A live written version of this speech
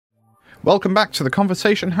Welcome back to the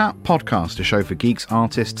Conversation Hat podcast, a show for geeks,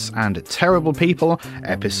 artists, and terrible people,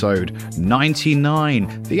 episode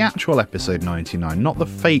 99. The actual episode 99, not the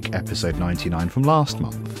fake episode 99 from last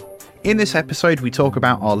month. In this episode, we talk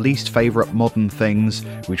about our least favourite modern things,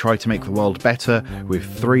 we try to make the world better with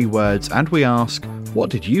 3 words, and we ask, what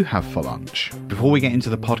did you have for lunch? Before we get into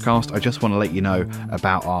the podcast, I just want to let you know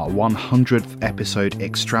about our 100th episode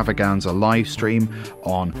extravaganza live stream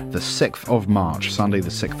on the 6th of March, Sunday the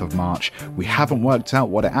 6th of March. We haven't worked out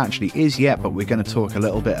what it actually is yet, but we're going to talk a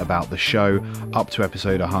little bit about the show up to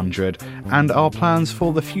episode 100 and our plans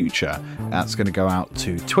for the future. That's going to go out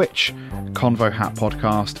to Twitch, Convo Hat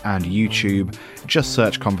Podcast, and YouTube. Just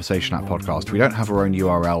search Conversation Hat Podcast. We don't have our own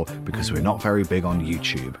URL because we're not very big on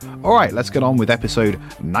YouTube. Alright, let's get on with episode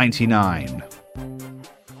 99.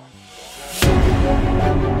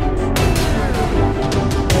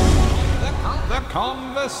 The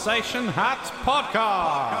Conversation Hat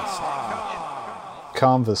Podcast.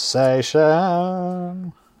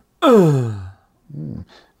 Conversation.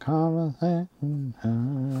 Conversation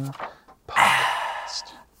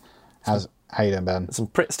Podcast. How you doing, Ben? Some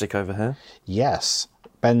Pritt stick over here. Yes.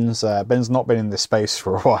 Ben's not been in this space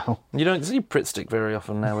for a while. You don't see Pritt stick very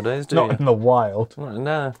often nowadays, do Not you? in the wild.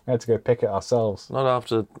 No. We had to go pick it ourselves. Not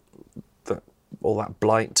after all that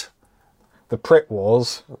blight. The Pritt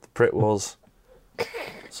Wars. The Pritt was.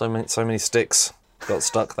 So many sticks got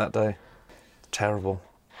stuck that day. Terrible.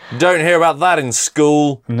 You don't hear about that in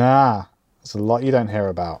school. Nah. There's a lot you don't hear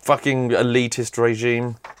about. Fucking elitist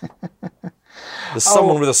regime. There's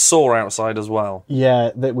someone with a saw outside as well.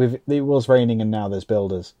 Yeah, it was raining and now there's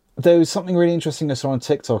builders. There was something really interesting I saw on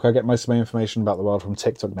TikTok. I get most of my information about the world from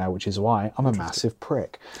TikTok now, which is why I'm a massive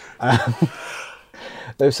prick. There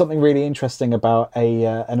was something really interesting about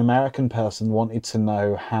an American person wanted to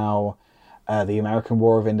know how the American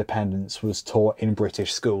War of Independence was taught in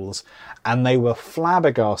British schools, and they were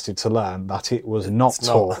flabbergasted to learn that it was not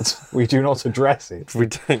taught. We do not address it. We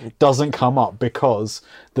don't. It doesn't come up because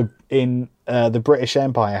the British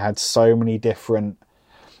Empire had so many different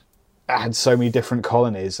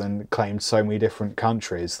colonies and claimed so many different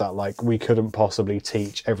countries that we couldn't possibly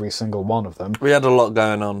teach every single one of them. We had a lot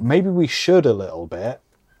going on. Maybe we should a little bit.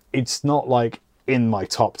 It's not in my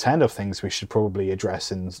top 10 of things we should probably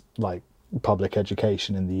address in public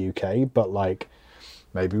education in the UK, but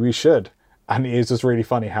maybe we should. And it is just really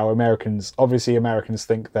funny how Americans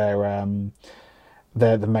think they're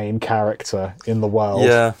the main character in the world,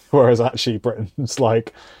 yeah. Whereas actually Britain's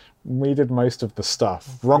we did most of the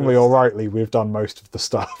stuff. Wrongly or rightly, we've done most of the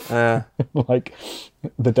stuff. Yeah.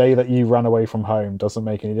 The day that you run away from home doesn't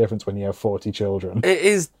make any difference when you have 40 children. It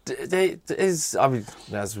is, I mean,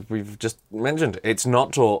 as we've just mentioned, it's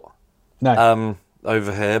not taught. No.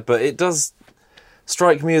 Over here, but it does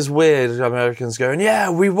strike me as weird. Americans going,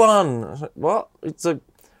 "Yeah, we won." I was like, what? Wasn't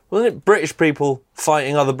it British people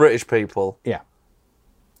fighting other British people? Yeah,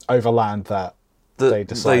 over land that they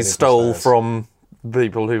decided they stole from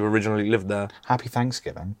people who originally lived there. Happy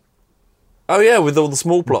Thanksgiving. Oh yeah, with all the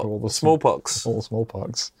smallpox. All the smallpox.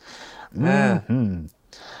 Yeah. Mm-hmm.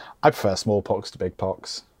 I prefer smallpox to big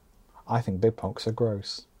pox. I think big pox are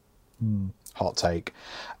gross. Hot take.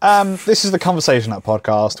 This is the Conversation Hat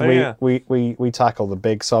Podcast. We tackle the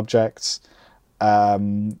big subjects.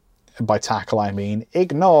 By tackle, I mean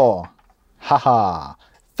ignore. Haha.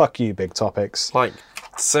 Fuck you, big topics.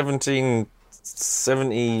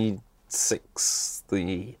 1776.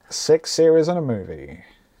 The 6 series and a movie.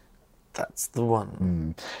 That's the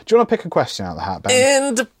one. Do you want to pick a question out of the hat,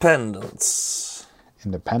 Ben?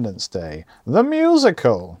 Independence Day. The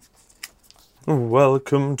musical.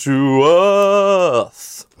 Welcome to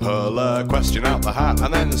Earth. Pull a question out the hat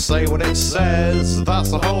and then say what it says.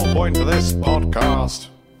 That's the whole point of this podcast.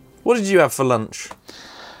 What did you have for lunch?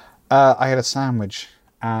 I had a sandwich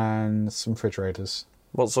and some refrigerators.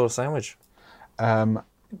 What sort of sandwich?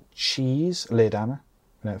 Cheese, Leerdammer,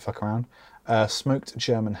 don't fuck around. Smoked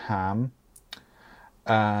German ham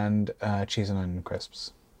and cheese and onion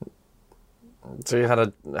crisps. So you had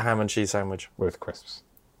a ham and cheese sandwich? With crisps.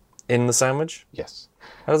 In the sandwich? Yes.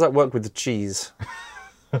 How does that work with the cheese?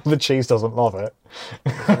 The cheese doesn't love it.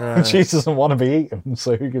 The cheese doesn't want to be eaten,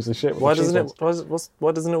 so who gives a shit? Why doesn't it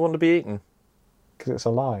want to be eaten? Because it's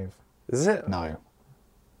alive. Is it? No.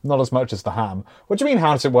 Not as much as the ham. What do you mean,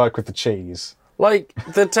 how does it work with the cheese?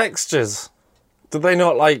 The textures. Do they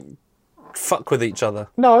not, fuck with each other?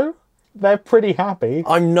 No. They're pretty happy.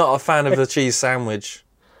 I'm not a fan of the cheese sandwich.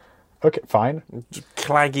 Okay, fine.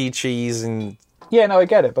 Claggy cheese and... Yeah, no, I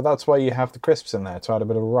get it, but that's why you have the crisps in there, to add a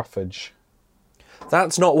bit of roughage.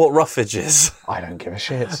 That's not what roughage is. I don't give a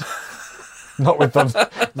shit. Not with the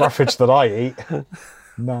roughage that I eat.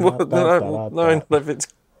 No, if it's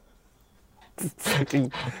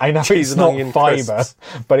fucking I know cheese it's and not onion fibre, crisps.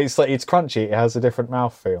 but it's crunchy. It has a different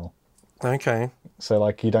mouthfeel. Okay. So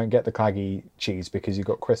like you don't get the claggy cheese because you've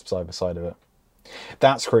got crisps either side of it.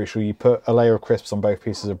 That's crucial. You put a layer of crisps on both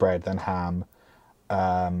pieces of bread, then ham,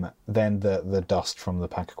 then the dust from the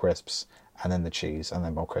pack of crisps, and then the cheese, and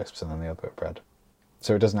then more crisps, and then the other bit of bread.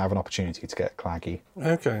 So it doesn't have an opportunity to get claggy.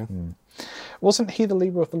 Okay. Wasn't he the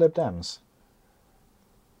leader of the Lib Dems?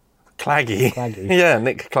 Claggy. Claggy. Yeah,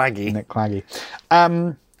 Nick Claggy. Nick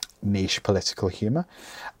Claggy. Niche political humour.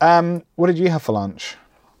 What did you have for lunch?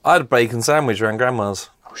 I had a bacon sandwich around Grandma's.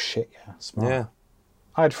 Oh shit, yeah, smart. Yeah.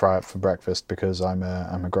 I'd fry up for breakfast because I'm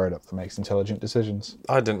a grown-up that makes intelligent decisions.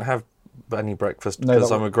 I didn't have any breakfast No, because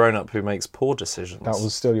that I'm a grown-up who makes poor decisions. That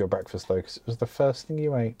was still your breakfast though, because it was the first thing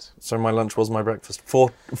you ate. So my lunch was my breakfast.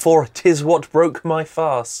 For 'tis what broke my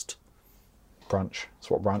fast. Brunch. That's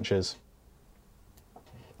what brunch is.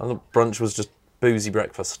 And brunch was just boozy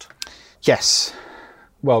breakfast. Yes.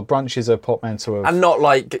 Well, brunch is a portmanteau of... And not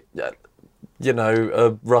like, a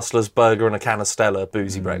Rustler's burger and a can of Stella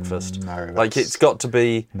boozy breakfast. No. Like, it's got to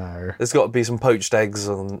be... No. There's got to be some poached eggs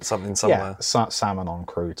and something somewhere. Yeah, salmon en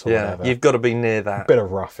croûte or Yeah, whatever. you've got to be near that. Bit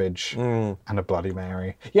of roughage and a Bloody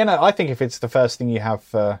Mary. Yeah, no, I think if it's the first thing you have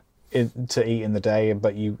to eat in the day,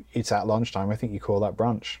 but it's at lunchtime, I think you call that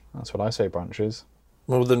brunch. That's what I say brunch is.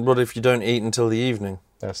 Well, then what if you don't eat until the evening?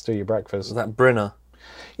 That's still your breakfast. Is that Brinner?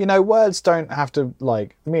 Words don't have to, the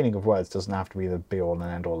meaning of words doesn't have to be the be-all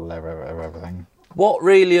and end-all of everything. What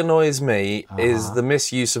really annoys me is the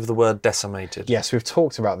misuse of the word decimated. Yes, we've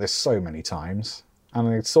talked about this so many times.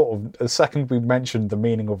 And it's sort of, the second we mentioned the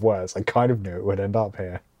meaning of words, I kind of knew it would end up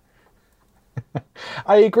here.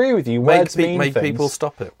 I agree with you. Words mean make things. people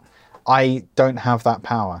stop it. I don't have that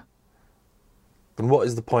power. Then what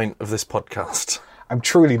is the point of this podcast? I'm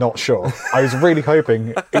truly not sure. I was really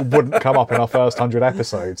hoping it wouldn't come up in our first 100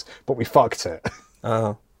 episodes, but we fucked it.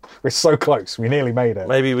 Oh. We're so close. We nearly made it.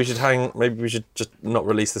 Maybe we should just not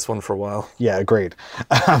release this one for a while. Yeah, agreed.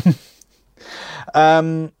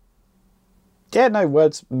 Yeah, no,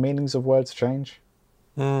 meanings of words change.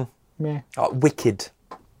 Yeah. Wicked.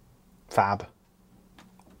 Fab.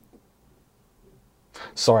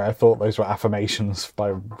 Sorry, I thought those were affirmations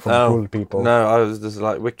from cool people. No, I was just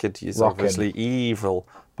like, wicked is Rockin'. obviously evil,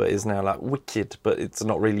 but is now like wicked, but it's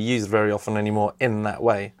not really used very often anymore in that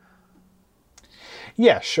way.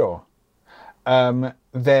 Yeah, sure. I like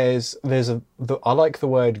the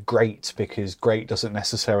word great because great doesn't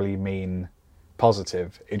necessarily mean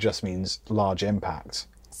positive. It just means large impact.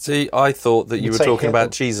 See, I thought that you You'd were say talking Hitler-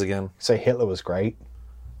 about cheese again. Say Hitler was great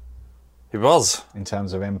He was. in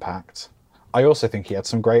terms of impact. I also think he had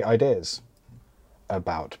some great ideas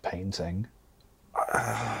about painting.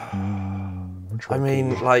 I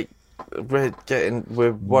mean, like, we're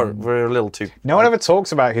a little too... No one ever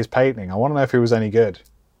talks about his painting. I want to know if he was any good.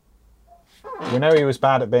 We know he was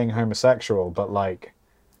bad at being homosexual, but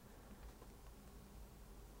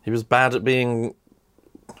He was bad at being...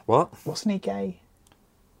 What? wasn't he gay?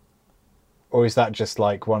 Or is that just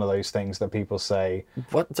one of those things that people say?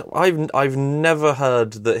 What? I've never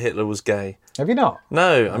heard that Hitler was gay. Have you not?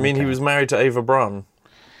 No, I mean, he was married to Ava Braun.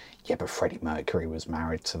 Yeah, but Freddie Mercury was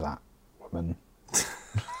married to that woman.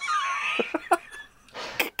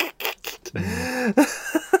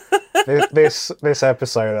 This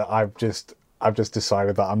episode, I've just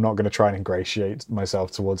decided that I'm not going to try and ingratiate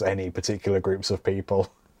myself towards any particular groups of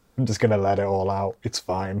people. I'm just going to let it all out. It's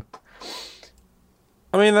fine.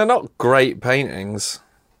 I mean, they're not great paintings.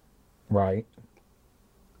 Right.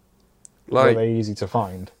 Like, Are they easy to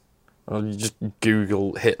find? well, you just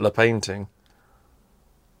Google Hitler painting.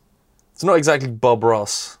 It's not exactly Bob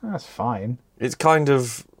Ross. That's fine. It's kind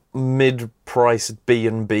of mid-priced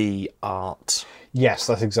B&B art. Yes,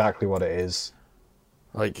 that's exactly what it is.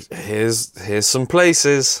 Like, here's some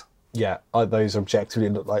places. Yeah, those objectively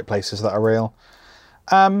look like places that are real.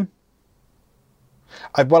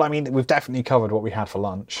 We've definitely covered what we had for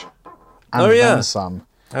lunch. And then some.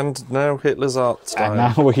 And now Hitler's art style. And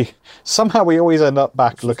now we always end up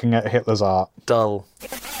back looking at Hitler's art. Dull.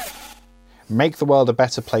 Make the world a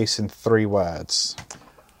better place in 3 words.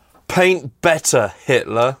 Paint better,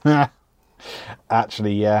 Hitler.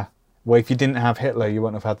 Actually, yeah. Well, if you didn't have Hitler, you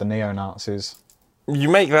wouldn't have had the neo-Nazis. You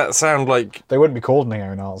make that sound like... They wouldn't be called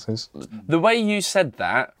neo-Nazis. The way you said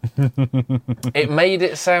that, it made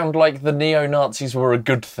it sound like the neo-Nazis were a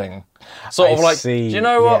good thing. Sort of I like, see, do you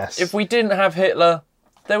know what? yes. If we didn't have Hitler,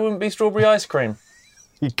 there wouldn't be strawberry ice cream.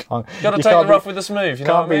 You can't. Got to take the rough with the smooth. You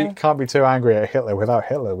know what I mean? Can't be too angry at Hitler. Without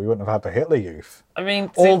Hitler, we wouldn't have had the Hitler Youth. I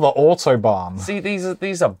mean, Or the Autobahn. See,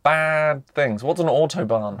 these are bad things. What's an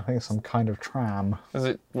Autobahn? I think it's some kind of tram. Is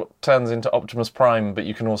it what turns into Optimus Prime, but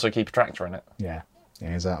you can also keep a tractor in it? Yeah,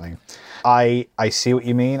 exactly. I see what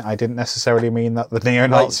you mean. I didn't necessarily mean that the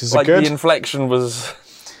neo-Nazis are good. The inflection was...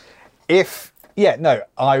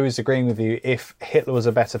 I was agreeing with you. If Hitler was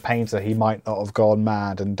a better painter, he might not have gone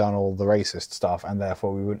mad and done all the racist stuff, and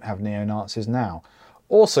therefore we wouldn't have neo-Nazis now.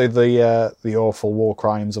 Also, the awful war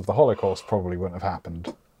crimes of the Holocaust probably wouldn't have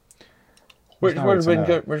happened. Which would have been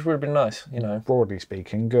good. Which would have been nice, you know. Broadly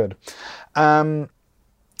speaking, good.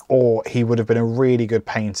 Or he would have been a really good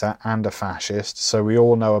painter and a fascist. So we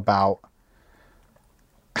all know about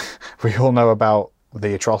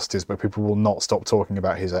the atrocities, but people will not stop talking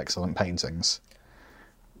about his excellent paintings.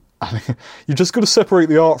 You just got to separate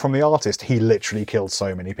the art from the artist. He literally killed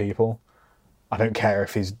so many people. I don't care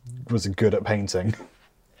if he was good at painting.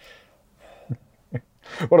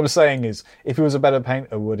 What I'm saying is, if he was a better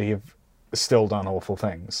painter, would he have still done awful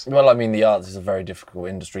things? Well, I mean, the arts is a very difficult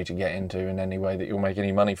industry to get into in any way that you'll make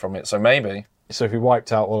any money from it, so maybe. So if he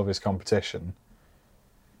wiped out all of his competition...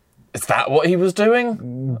 Is that what he was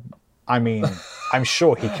doing? I mean, I'm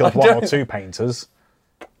sure he killed one or two painters.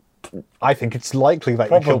 I think it's likely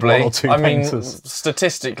that he killed one or two painters. I mean,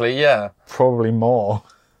 statistically, yeah. Probably more,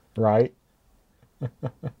 right?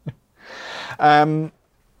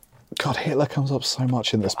 God, Hitler comes up so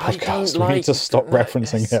much in this podcast. We need to stop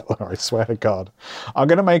referencing Hitler, I swear to God. I'm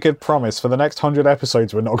going to make a promise. For the next 100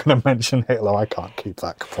 episodes, we're not going to mention Hitler. I can't keep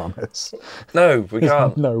that promise. No, we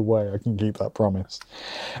can't. There's no way I can keep that promise.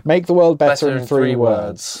 Make the world better in 3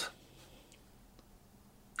 words.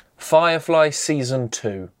 Firefly Season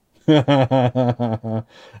 2.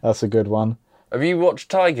 That's a good one. Have you watched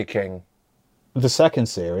Tiger King? The second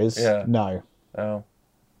series? Yeah. No. Oh.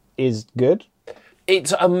 Is good?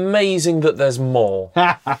 It's amazing that there's more.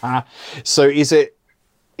 So is it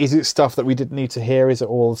stuff that we didn't need to hear? Is it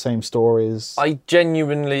all the same stories? I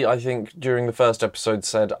think, during the first episode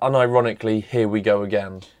said, unironically, here we go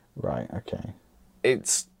again. Right, okay.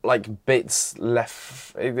 It's like bits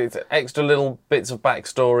left, it's extra little bits of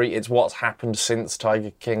backstory. It's what's happened since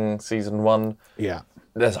Tiger King Season 1. Yeah.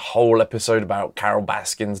 There's a whole episode about Carol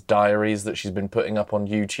Baskin's diaries that she's been putting up on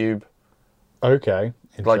YouTube. Okay.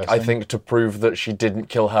 Like, I think to prove that she didn't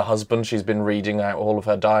kill her husband, she's been reading out all of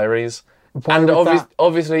her diaries.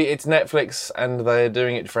 Obviously, it's Netflix, and they're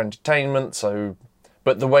doing it for entertainment, so...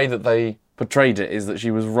 But the way that they portrayed it is that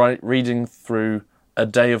she was reading through a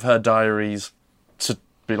day of her diaries to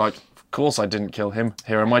be like, of course I didn't kill him,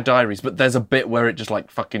 here are my diaries. But there's a bit where it just,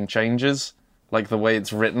 like, fucking changes, like the way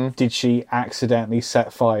it's written. Did she accidentally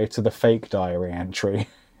set fire to the fake diary entry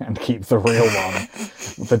and keep the real one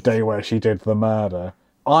the day where she did the murder?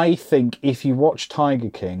 I think if you watch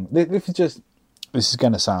Tiger King, this is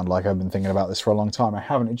going to sound like I've been thinking about this for a long time. I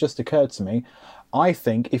haven't. It just occurred to me. I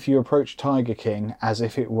think if you approach Tiger King as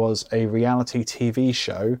if it was a reality TV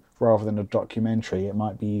show rather than a documentary, it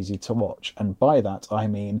might be easy to watch. And by that, I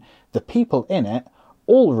mean the people in it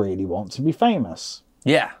all really want to be famous.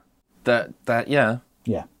 Yeah. Yeah.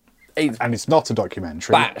 Yeah. And it's not a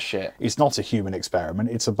documentary. Batshit. It's not a human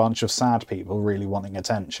experiment. It's a bunch of sad people really wanting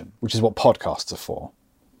attention, which is what podcasts are for.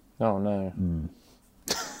 Oh, no.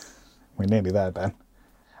 We're nearly there, Ben.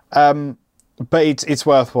 But it's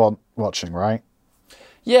worth watching, right?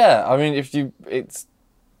 Yeah, I mean,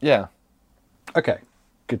 yeah. Okay,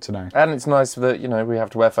 good to know. And it's nice that, we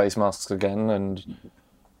have to wear face masks again, and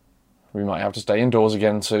we might have to stay indoors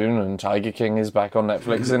again soon, and Tiger King is back on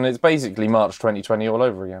Netflix, and it's basically March 2020 all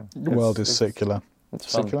over again. The world is secular.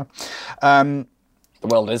 It's fun. Secular. The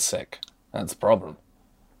world is sick. That's the problem.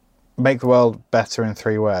 Make the world better in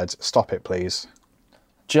 3 words. Stop it, please.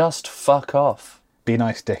 Just fuck off. Be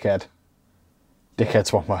nice, dickhead.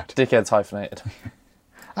 Dickhead's one word. Dickhead's hyphenated.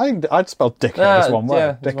 I think I'd spell dickhead as one word.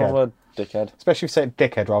 Yeah, dickhead. it's one word. Dickhead. Especially if you say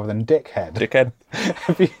dickhead rather than dickhead. Dickhead.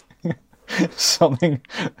 Something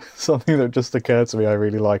that just occurred to me I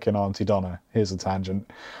really like in Auntie Donna. Here's a tangent.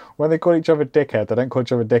 When they call each other dickhead, they don't call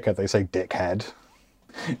each other dickhead, they say dickhead.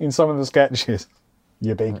 In some of the sketches.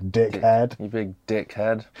 You big dickhead. You big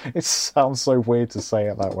dickhead. It sounds so weird to say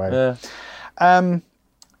it that way.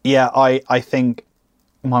 Yeah. I think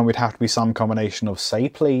mine would have to be some combination of say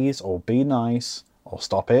please, or be nice, or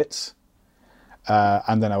stop it.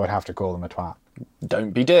 And then I would have to call them a twat.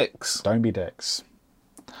 Don't be dicks. Don't be dicks.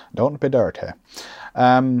 Don't be dirty.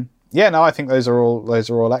 I think those are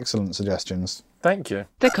all excellent suggestions. Thank you.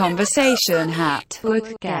 The Conversation Hat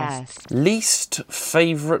Podcast. Least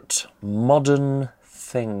favourite modern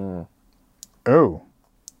thing. Oh.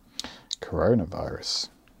 coronavirus.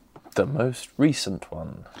 The most recent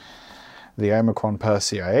one. The Omicron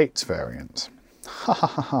Persei 8 variant. Ha ha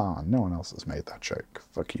ha ha. No one else has made that joke.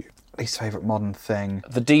 Fuck you. Least favourite modern thing.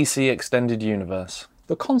 The DC Extended Universe.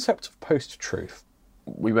 The concept of post-truth.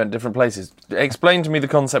 We went different places. Explain to me the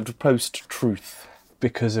concept of post-truth.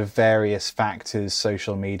 Because of various factors,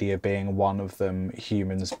 social media being one of them,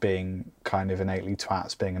 humans being kind of innately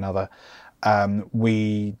twats being another.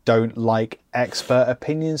 We don't like expert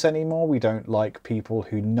opinions anymore. We don't like people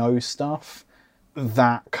who know stuff.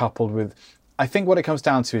 That coupled with... I think what it comes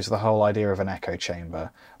down to is the whole idea of an echo chamber.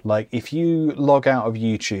 Like, if you log out of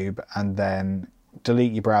YouTube and then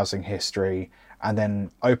delete your browsing history and then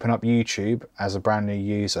open up YouTube as a brand new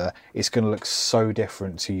user, it's going to look so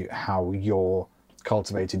different to you, how your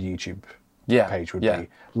cultivated YouTube page would be.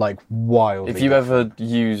 Like, wildly If you different. ever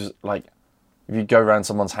use, like... If you go around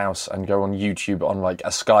someone's house and go on YouTube on like a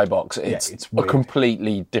skybox, it's a weird.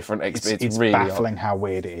 completely different experience. It's really baffling how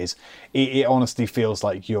weird it is. It honestly feels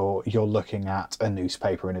like you're looking at a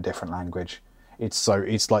newspaper in a different language. It's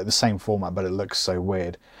like the same format, but it looks so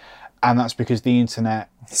weird. And that's because the internet...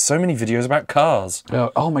 So many videos about cars.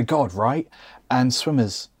 Oh my God, right? And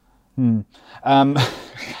swimmers.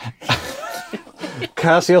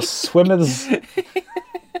 Curse your swimmers.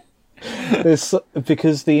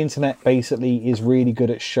 Because the internet basically is really good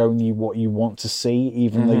at showing you what you want to see,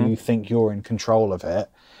 even though you think you're in control of it.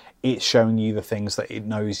 It's showing you the things that it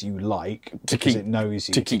knows you like because it knows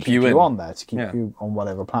you to keep you on there, to keep you on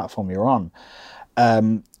whatever platform you're on.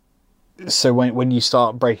 So when you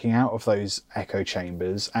start breaking out of those echo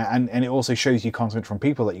chambers, and it also shows you content from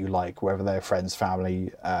people that you like, whether they're friends,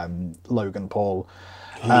 family, Logan Paul,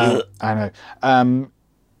 I know.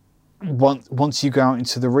 Once you go out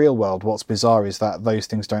into the real world, what's bizarre is that those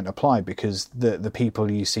things don't apply, because the people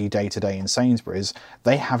you see day to day in Sainsbury's,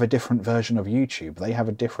 they have a different version of YouTube. They have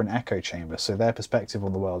a different echo chamber, so their perspective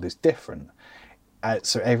on the world is different.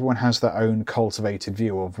 So everyone has their own cultivated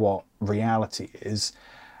view of what reality is,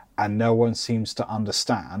 and no one seems to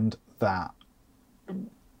understand that.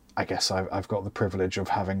 I guess I've got the privilege of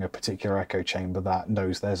having a particular echo chamber that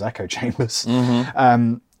knows there's echo chambers.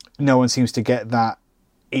 No one seems to get that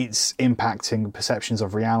it's impacting perceptions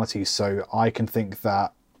of reality. So I can think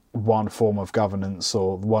that one form of governance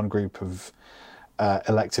or one group of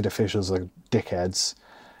elected officials are dickheads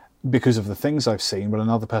because of the things I've seen, but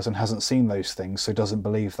another person hasn't seen those things, so doesn't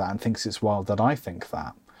believe that and thinks it's wild that I think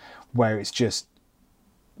that. Where it's just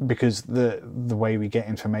because the way we get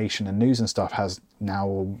information and news and stuff has now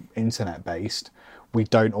all internet based, we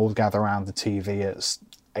don't all gather around the TV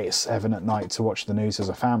at 7 at night to watch the news as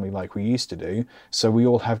a family like we used to do. So we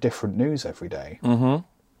all have different news every day.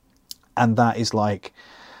 And that is like,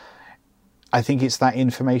 I think it's that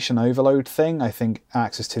information overload thing. I think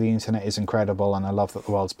access to the internet is incredible, and I love that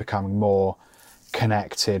the world's becoming more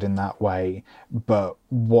connected in that way. But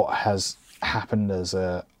what has happened as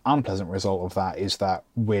a unpleasant result of that is that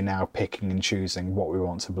we're now picking and choosing what we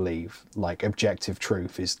want to believe. Like, objective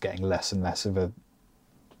truth is getting less and less of a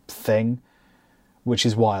thing, which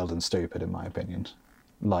is wild and stupid in my opinion.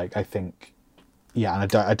 Like, I think, and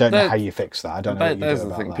I don't know how you fix that. I don't know what you do about that. There's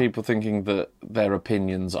the thing, people thinking that their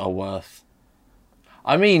opinions are worth...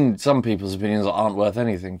 I mean, some people's opinions aren't worth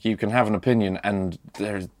anything. You can have an opinion and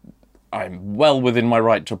I'm well within my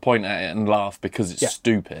right to point at it and laugh because it's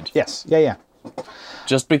stupid. Yes, yeah.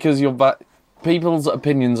 Just because people's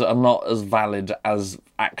opinions are not as valid as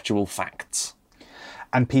actual facts.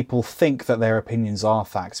 And people think that their opinions are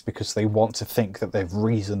facts because they want to think that they've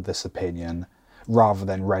reasoned this opinion rather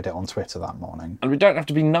than read it on Twitter that morning. And we don't have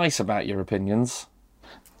to be nice about your opinions.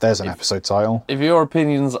 There's an episode title. If your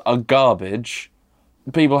opinions are garbage,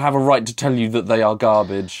 people have a right to tell you that they are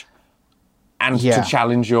garbage and to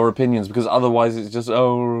challenge your opinions, because otherwise it's just,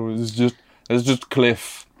 it's just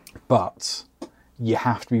Cliff. But you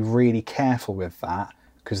have to be really careful with that,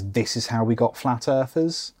 because this is how we got flat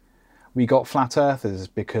earthers. We got flat earthers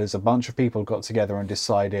because a bunch of people got together and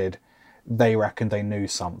decided they reckoned they knew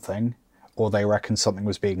something, or they reckoned something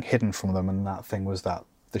was being hidden from them, and that thing was that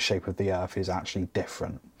the shape of the earth is actually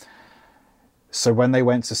different. So when they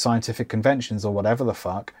went to scientific conventions or whatever the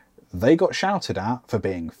fuck, they got shouted at for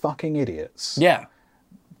being fucking idiots. Yeah.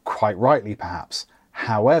 Quite rightly, perhaps.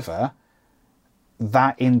 However,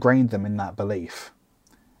 that ingrained them in that belief.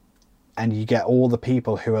 And you get all the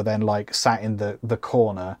people who are then like sat in the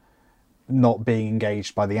corner not being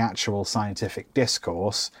engaged by the actual scientific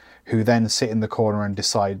discourse, who then sit in the corner and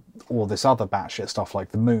decide all this other batshit stuff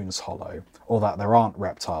like the moon's hollow, or that there aren't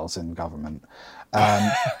reptiles in government.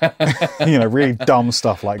 Really dumb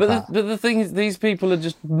stuff like that. But the thing is, these people are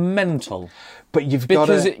just mental. But you've got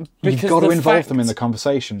to involve them in the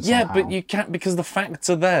conversation somehow. Yeah, but you can't, because the facts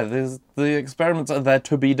are there. The experiments are there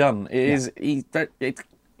to be done. It's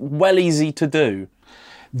well easy to do.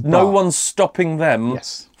 No one's stopping them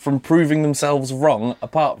from proving themselves wrong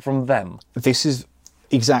apart from them. This is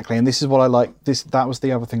exactly, and this is what I like. That was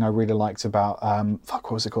the other thing I really liked about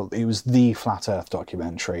what was it called? It was the Flat Earth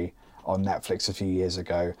documentary on Netflix a few years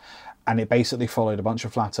ago, and it basically followed a bunch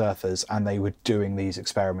of flat earthers, and they were doing these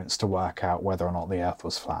experiments to work out whether or not the Earth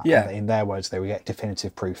was flat. Yeah. And in their words, they would get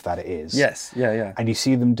definitive proof that it is. Yes, yeah. And you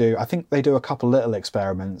see them I think they do a couple little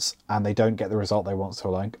experiments, and they don't get the result they want, so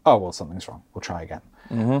they're like, oh, well, something's wrong, we'll try again.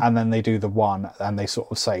 Mm-hmm. And then they do the one, and they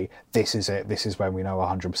sort of say, this is it, this is when we know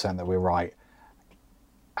 100% that we're right.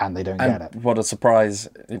 And they don't get it. What a surprise,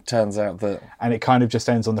 it turns out that... And it kind of just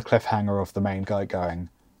ends on the cliffhanger of the main guy going,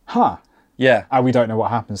 huh. Yeah. And we don't know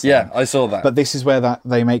what happens to them. them. I saw that. But this is where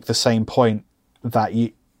they make the same point, that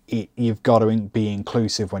you've got to be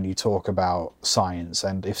inclusive when you talk about science,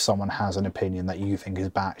 and if someone has an opinion that you think is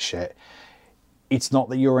batshit, it's not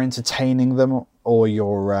that you're entertaining them or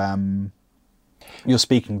you're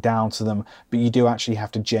speaking down to them, but you do actually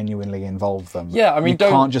have to genuinely involve them. Yeah, I mean, you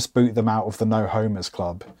can't just boot them out of the No Homers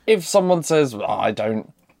Club. If someone says, I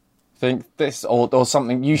don't think this, or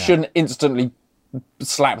something, you shouldn't instantly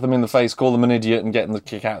slap them in the face, call them an idiot, and get them to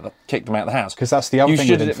kick them out of the house. Because that's the other thing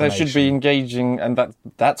with information. They should be engaging, and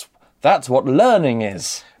that's what learning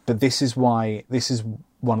is. But this is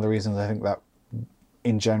one of the reasons I think that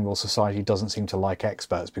in general society doesn't seem to like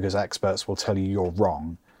experts, because experts will tell you you're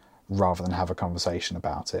wrong rather than have a conversation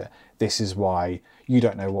about it. This is why you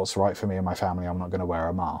don't know what's right for me and my family. I'm not going to wear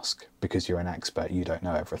a mask because you're an expert. You don't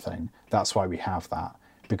know everything. That's why we have that,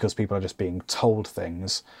 because people are just being told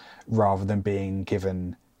things rather than being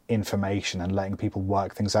given information and letting people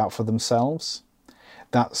work things out for themselves.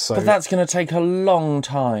 But that's going to take a long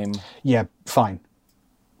time. Yeah, fine.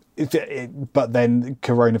 But then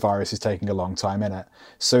coronavirus is taking a long time, innit?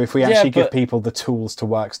 So if we actually give people the tools to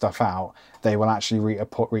work stuff out, they will actually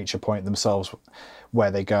reach a point themselves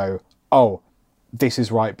where they go, oh, this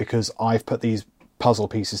is right because I've put these puzzle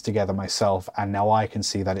pieces together myself, and now I can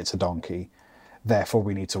see that it's a donkey. Therefore,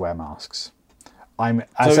 we need to wear masks. I'm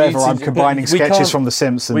combining sketches from The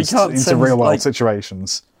Simpsons into real-world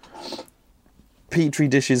situations. Petri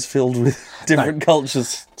dishes filled with different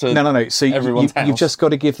cultures to no. So everyone's house. You've just got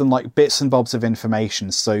to give them like bits and bobs of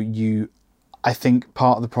information. So I think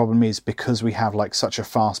part of the problem is because we have like such a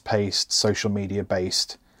fast-paced, social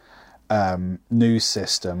media-based news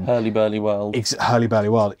system. Hurly-burly world. Hurly-burly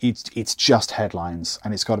world. It's just headlines,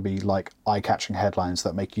 and it's got to be like eye-catching headlines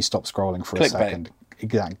that make you stop scrolling for a second.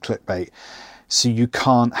 Exactly, clickbait. So you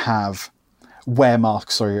can't have wear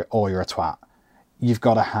masks or you're a twat. You've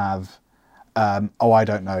got to have I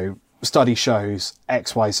don't know, study shows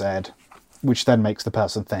XYZ, which then makes the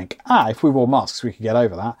person think, if we wore masks, we could get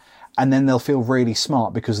over that. And then they'll feel really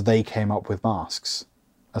smart because they came up with masks,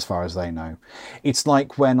 as far as they know. It's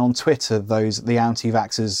like when on Twitter, the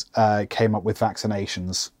anti-vaxxers came up with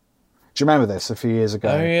vaccinations. Do you remember this a few years ago?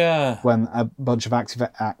 Oh, yeah. When a bunch of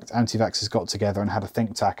anti-vaxxers got together and had a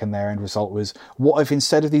think tank, and their end result was, what if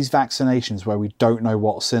instead of these vaccinations where we don't know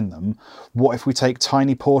what's in them, what if we take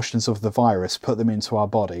tiny portions of the virus, put them into our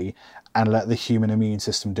body, and let the human immune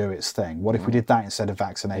system do its thing? What if we did that instead of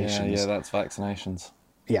vaccinations? Yeah, that's vaccinations.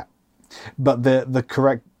 Yeah. But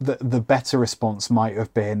the better response might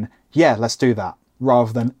have been, yeah, let's do that,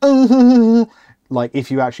 rather than, like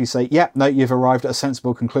if you actually say, no, you've arrived at a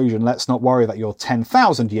sensible conclusion, let's not worry that you're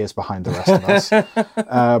 10,000 years behind the rest of us.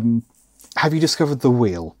 Have you discovered the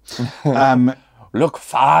wheel? Look,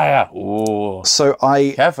 fire! Ooh. So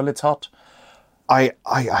Careful, it's hot. I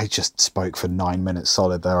just spoke for 9 minutes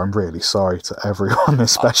solid there. I'm really sorry to everyone,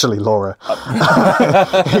 especially Laura,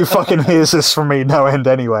 who fucking hears this from me no end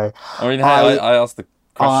anyway. I mean, I asked the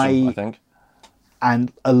question, I think.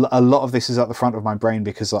 And a lot of this is at the front of my brain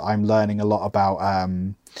because I'm learning a lot about...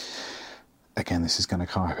 again, this is going to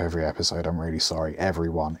come up every episode. I'm really sorry.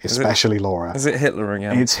 Everyone, especially Laura. Is it Hitler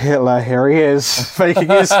again? It's Hitler. Here he is, making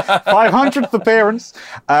his 500th appearance.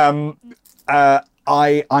 I'm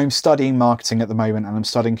studying marketing at the moment, and I'm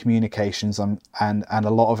studying communications, and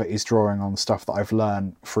a lot of it is drawing on stuff that I've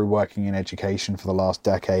learned through working in education for the last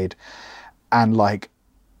decade. And like...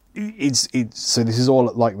 so this is all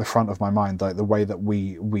at like the front of my mind, like the way that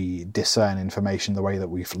we discern information, the way that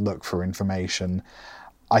we look for information,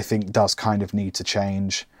 I think does kind of need to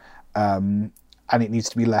change. and it needs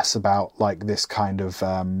to be less about like this kind of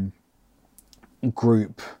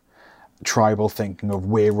group tribal thinking of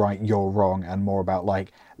we're right, you're wrong, and more about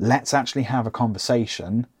like, let's actually have a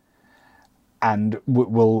conversation and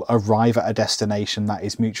we'll arrive at a destination that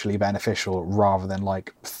is mutually beneficial rather than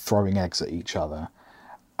like throwing eggs at each other.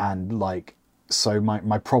 And like, so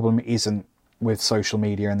my problem isn't with social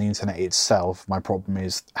media and the internet itself. My problem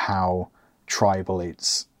is how tribal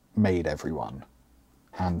it's made everyone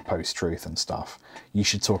and post-truth and stuff. You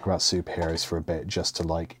should talk about superheroes for a bit just to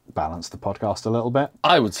like balance the podcast a little bit.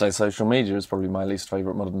 I would say social media is probably my least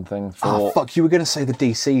favourite modern thing. Oh, fuck, you were going to say the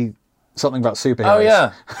DC, something about superheroes. Oh,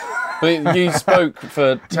 yeah. But you spoke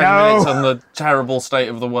for 10 minutes on the terrible state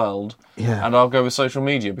of the world, and I'll go with social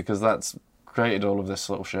media because that's created all of this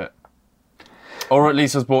little shit. Or at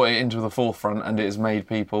least has brought it into the forefront, and it has made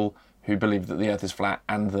people who believe that the earth is flat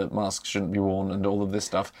and that masks shouldn't be worn and all of this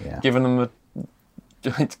stuff, given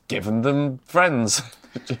them friends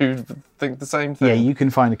who think the same thing. Yeah, you can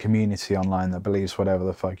find a community online that believes whatever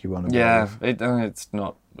the fuck you want to believe. Yeah, it's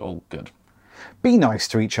not all good. Be nice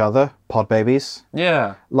to each other, pod babies.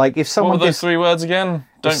 Yeah. Like if someone what were those 3 words again?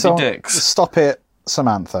 Don't be dicks. Stop it,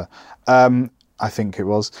 Samantha. I think it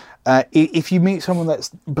was. If you meet someone that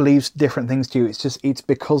believes different things to you, it's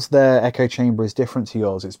because their echo chamber is different to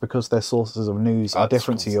yours. It's because their sources of news are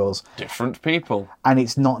different to yours. Different people. And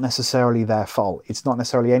it's not necessarily their fault. It's not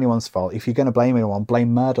necessarily anyone's fault. If you're going to blame anyone,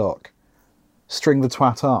 blame Murdoch. String the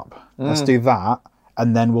twat up. Let's do that,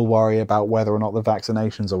 and then we'll worry about whether or not the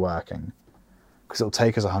vaccinations are working. Because it'll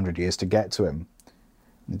take us 100 years to get to him.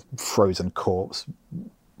 Frozen corpse.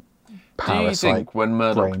 Do you think when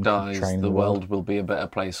Murdoch dies, the world will be a better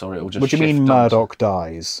place, or it will just? What do you mean Murdoch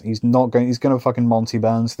dies? He's not going. He's going to fucking Monty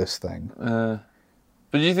Burns this thing. But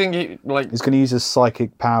do you think he's going to use his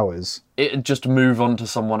psychic powers? It'd just move on to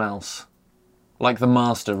someone else, like the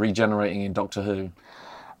Master regenerating in Doctor Who.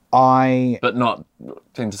 But not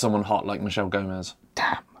into someone hot like Michelle Gomez.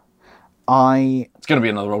 Damn. It's going to be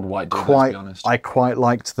another old white dude, let's be honest. I quite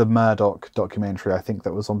liked the Murdoch documentary. I think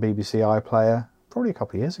that was on BBC iPlayer. Probably a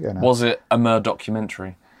couple of years ago now. Was it a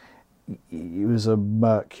Murdocumentary? It was a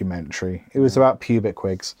Murcumentary. It was about pubic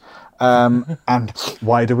wigs. And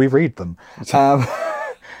why do we read them?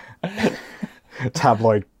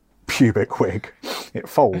 Tabloid pubic wig. It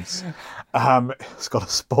folds. It's got a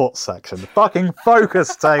sports section. Fucking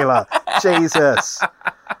focus, Taylor. Jesus.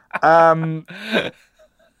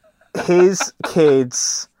 His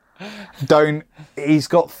kids... He's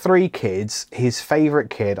got 3 kids. His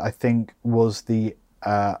favourite kid, I think, was the...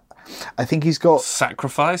 I think he's got...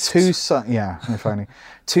 Sacrificed? 2 sons... Yeah, if only.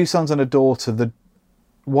 2 sons and a daughter.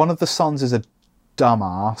 One of the sons is a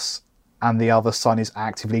dumbass, and the other son is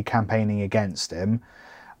actively campaigning against him,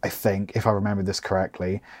 I think, if I remember this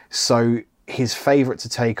correctly. So his favourite to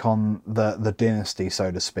take on the dynasty,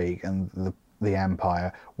 so to speak, and the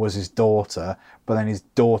empire was his daughter, but then his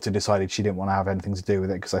daughter decided she didn't want to have anything to do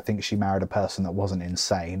with it because I think she married a person that wasn't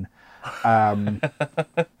insane.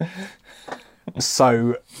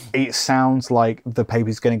 So it sounds like the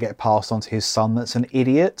paper's going to get passed on to his son that's an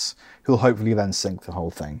idiot, who'll hopefully then sink the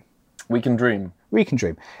whole thing. We can dream. We can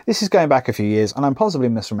dream. This is going back a few years, and I'm possibly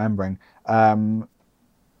misremembering.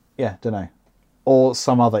 Yeah, don't know. Or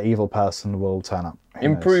some other evil person will turn up.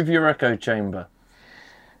 Improve your echo chamber.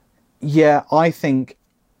 Yeah, I think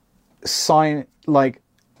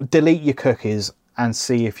delete your cookies and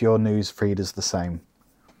see if your news feed is the same.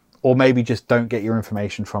 Or maybe just don't get your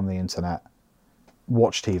information from the internet.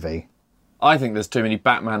 Watch TV. I think there's too many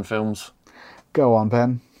Batman films. Go on,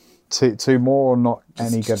 Ben. Two more or not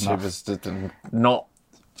any good enough? Not...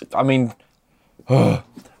 I mean...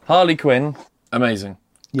 Harley Quinn, amazing.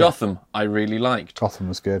 Yeah. Gotham, I really liked. Gotham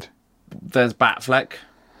was good. There's Batfleck.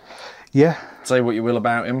 Yeah. Say what you will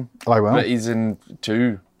about him. I will. But he's in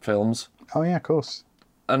 2 films. Oh, yeah, of course.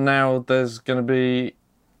 And now there's going to be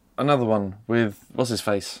another one with, what's his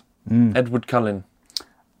face? Edward Cullen.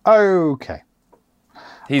 Okay.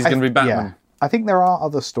 He's going to be Batman. Yeah. I think there are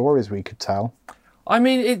other stories we could tell. I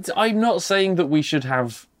mean, I'm not saying that we should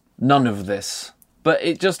have none of this, but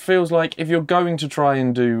it just feels like if you're going to try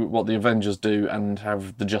and do what the Avengers do and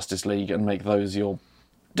have the Justice League and make those your...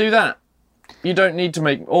 Do that. You don't need to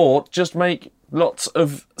make... Or just make lots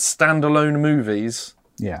of standalone movies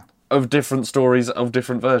of different stories, of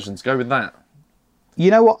different versions. Go with that. You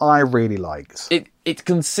know what I really liked? It's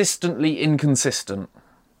consistently inconsistent.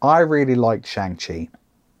 I really liked Shang-Chi.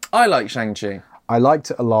 I like Shang-Chi. I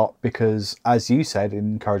liked it a lot because, as you said,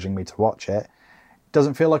 encouraging me to watch it,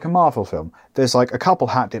 doesn't feel like a Marvel film. There's like a couple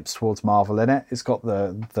hat dips towards Marvel in it. It's got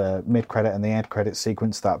the mid-credit and the end-credit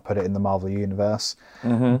sequence that put it in the Marvel universe.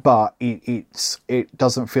 But it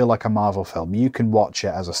doesn't feel like a Marvel film. You can watch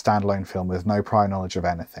it as a standalone film with no prior knowledge of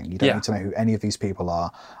anything. You don't need to know who any of these people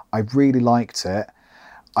are. I really liked it.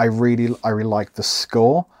 I really liked the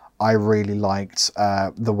score. I really liked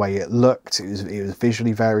the way it looked. It was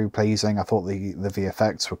visually very pleasing. I thought the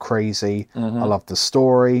VFX were crazy. I loved the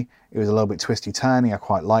story. It was a little bit twisty-turny. I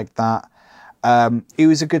quite liked that. It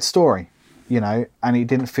was a good story, and it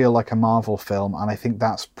didn't feel like a Marvel film. And I think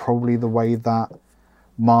that's probably the way that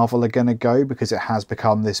Marvel are going to go, because it has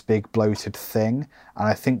become this big bloated thing. And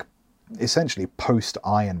I think essentially post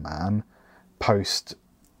Iron Man, post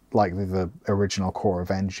like the original core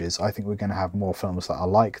Avengers, I think we're going to have more films that are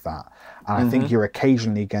like that. And I think you're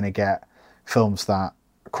occasionally going to get films that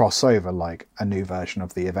cross over, like a new version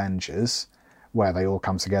of the Avengers, where they all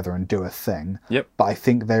come together and do a thing. But I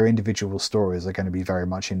think their individual stories are going to be very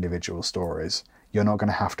much individual stories. You're not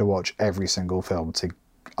going to have to watch every single film to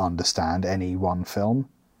understand any one film.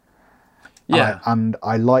 And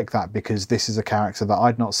I like that, because this is a character that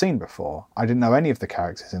I'd not seen before. I didn't know any of the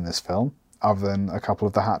characters in this film, other than a couple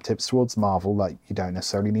of the hat tips towards Marvel that you don't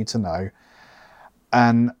necessarily need to know.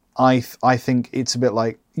 And I think it's a bit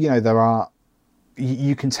like,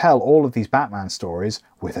 you can tell all of these Batman stories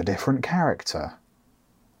with a different character.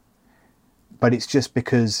 But it's just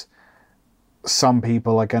because some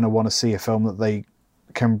people are going to want to see a film that they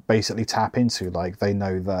can basically tap into. Like, they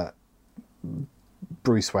know that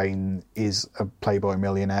Bruce Wayne is a playboy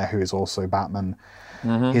millionaire who is also Batman.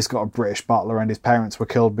 He's got a British butler, and his parents were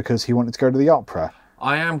killed because he wanted to go to the opera.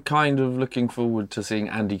 I am kind of looking forward to seeing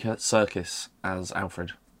Andy Serkis as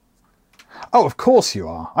Alfred. Oh, of course you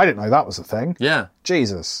are. I didn't know that was a thing. Yeah.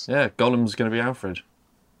 Jesus. Yeah, Gollum's going to be Alfred.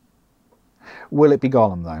 Will it be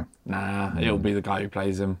Gollum, though? Nah, it'll be the guy who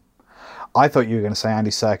plays him. I thought you were going to say Andy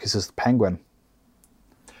Serkis as the Penguin.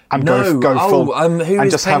 And no, go full, who and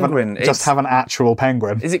is just Penguin? Just have an actual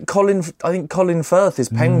penguin. Is it Colin? I think Colin Firth is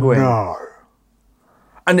Penguin. No.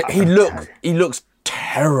 And he looks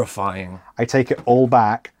terrifying. I take it all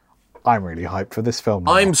back. I'm really hyped for this film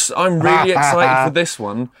now. I'm really excited for this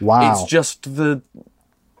one. Wow. It's just the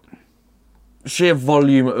sheer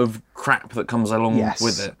volume of crap that comes along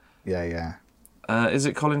with it. Yeah. Is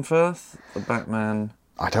it Colin Firth, the Batman?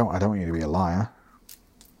 I don't want you to be a liar.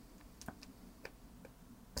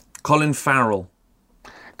 Colin Farrell.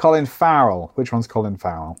 Colin Farrell. Which one's Colin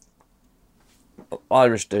Farrell?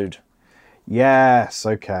 Irish dude. Yes,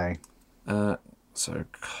 okay. So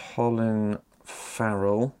Colin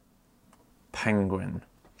Farrell, Penguin.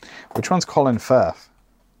 Which one's Colin Firth?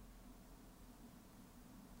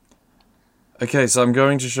 Okay, so I'm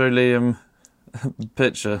going to show Liam the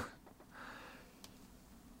picture.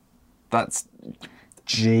 That's...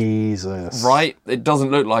 Jesus. Right? It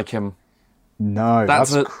doesn't look like him. No,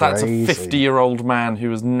 that's crazy. That's a 50-year-old man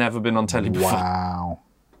who has never been on telly before. Wow.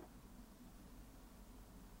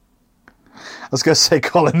 I was going to say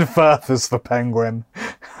Colin Firth is the Penguin.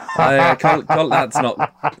 That's not...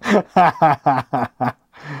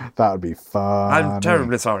 That would be fun. I'm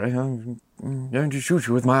terribly sorry. I'm going to shoot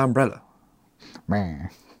you with my umbrella. Meh.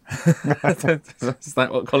 Is that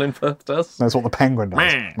what Colin Firth does? That's what the Penguin does.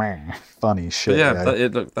 Meh. Meh. Funny shit. But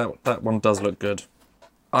yeah, that one does look good.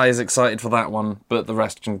 I is excited for that one, but the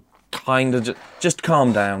rest can kind of just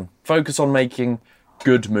calm down. Focus on making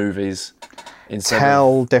good movies.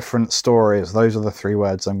 Tell different stories. Those are the 3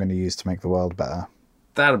 words I'm going to use to make the world better.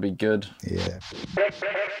 That'll be good. Yeah.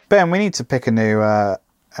 Ben, we need to pick a new an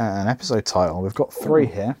episode title. We've got 3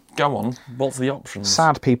 here. Go on. What's the options?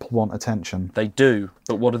 Sad people want attention. They do,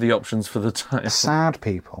 but what are the options for the title? Sad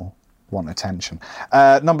people want attention.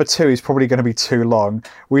 Number 2 is probably going to be too long.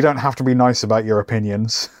 We don't have to be nice about your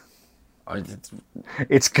opinions.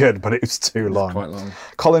 It's good, but it's too long. It's quite long.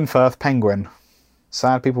 Colin Firth, Penguin.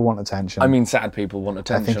 Sad people want attention. I mean, sad people want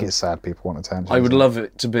attention. I think it's sad people want attention. I would love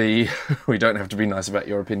it to be, we don't have to be nice about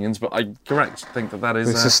your opinions, but I think that is...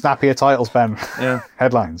 It's just snappier titles, Ben. Yeah.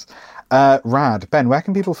 Headlines. Rad. Ben, where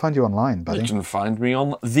can people find you online, buddy? You can find me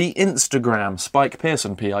on the Instagram, Spike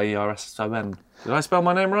Pearson, Pierson. Did I spell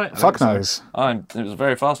my name right? Fuck knows. It was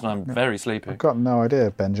very fast and I'm very sleepy. I've got no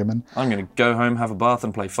idea, Benjamin. I'm going to go home, have a bath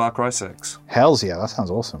and play Far Cry 6. Hells yeah, that sounds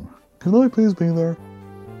awesome. Can I please be there?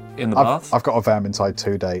 In the bath? I've got a Vermintide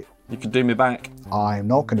 2 date. You could do me back. I'm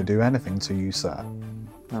not going to do anything to you, sir.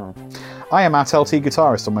 Oh. I am at LT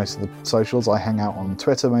Guitarist on most of the socials. I hang out on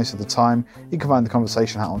Twitter most of the time. You can find the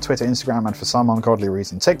Conversation Hat on Twitter, Instagram, and for some ungodly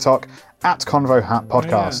reason, TikTok, at Convo Hat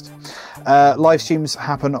Podcast. Live streams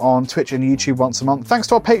happen on Twitch and YouTube once a month. Thanks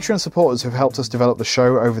to our Patreon supporters who've helped us develop the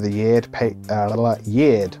show over the year.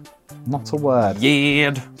 Not a word. Yeah.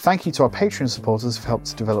 Thank you to our Patreon supporters who've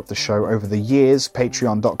helped develop the show over the years.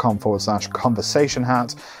 Patreon.com/Conversation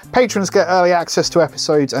Hat. Patrons get early access to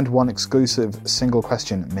episodes and one exclusive single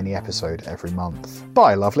question mini episode every month.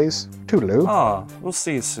 Bye, lovelies. Toodaloo. Ah, we'll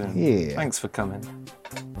see you soon. Yeah. Thanks for coming.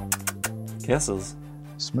 Kisses.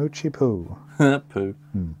 Smoochy poo. Poo.